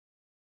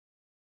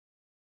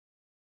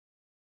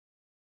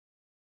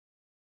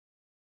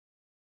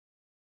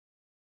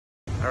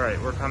All right,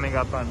 we're coming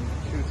up on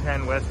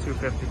 210 West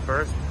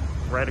 251st,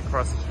 right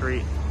across the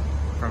street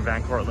from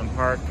Van Cortlandt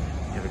Park.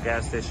 You have a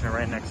gas station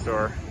right next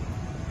door.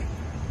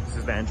 This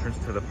is the entrance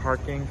to the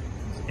parking.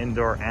 It's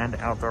indoor and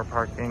outdoor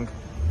parking.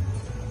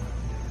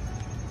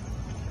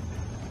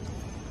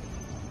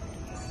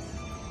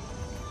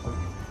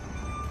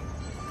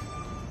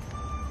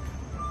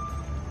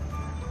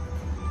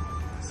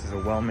 This is a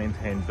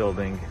well-maintained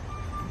building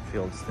in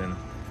Fieldston.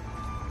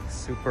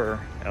 Super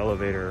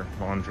elevator,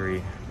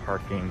 laundry,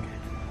 parking.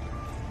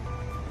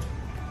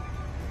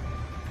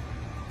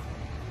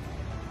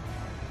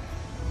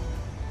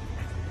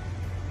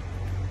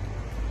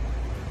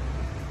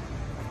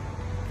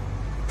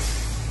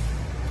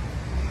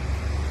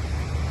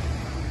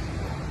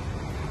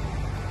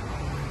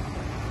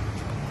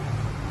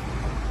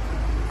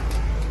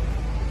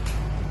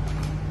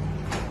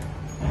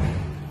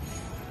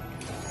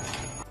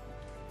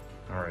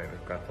 All right,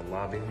 we've got the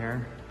lobby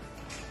here.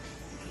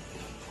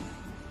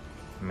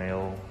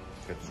 Mail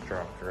gets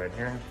dropped right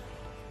here.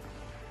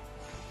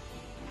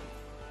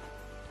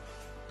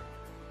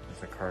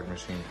 There's a card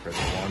machine for the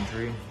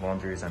laundry.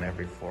 Laundry is on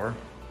every floor.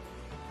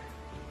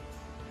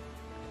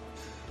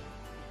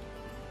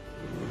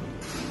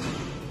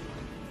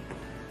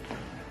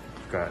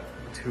 We've got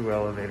 2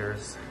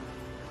 elevators.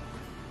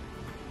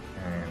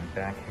 And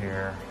back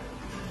here,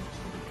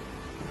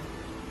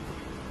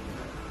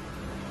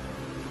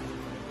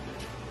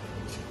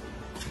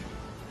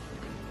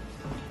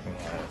 we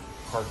have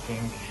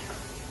parking.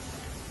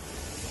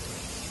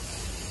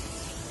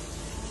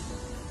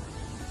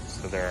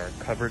 So there are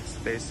covered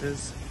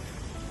spaces,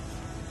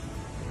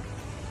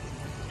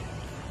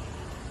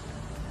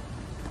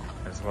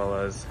 as well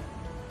as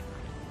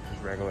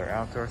regular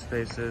outdoor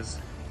spaces.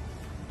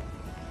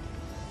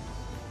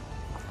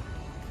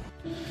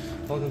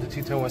 Welcome to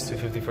 210 West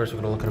 251st. We're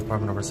going to look at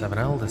apartment number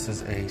 7L. This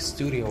is a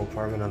studio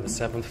apartment on the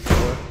 7th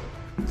floor,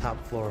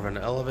 top floor of an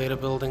elevator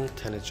building.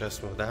 Tenants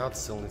just moved out,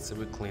 still needs to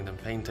be cleaned and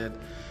painted.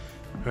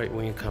 Right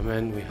when you come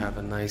in, we have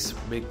a nice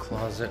big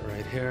closet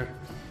right here.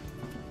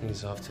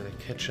 Leads off to the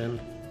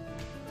kitchen.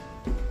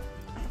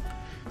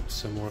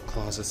 Some more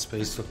closet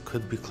space, so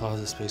could be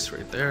closet space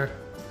right there.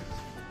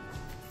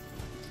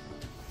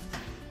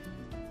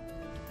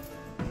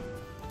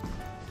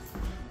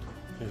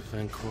 There's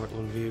Van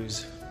Cortlandt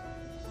views.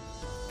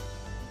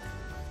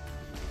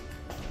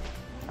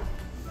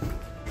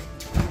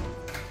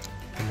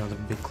 Another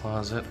big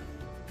closet.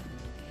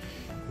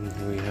 And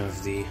here we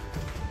have the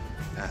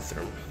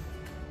bathroom.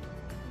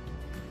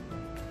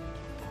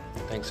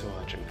 Thanks for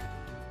watching.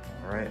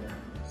 All right,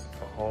 this is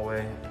the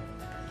hallway.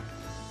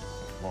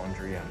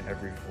 Laundry on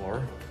every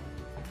floor.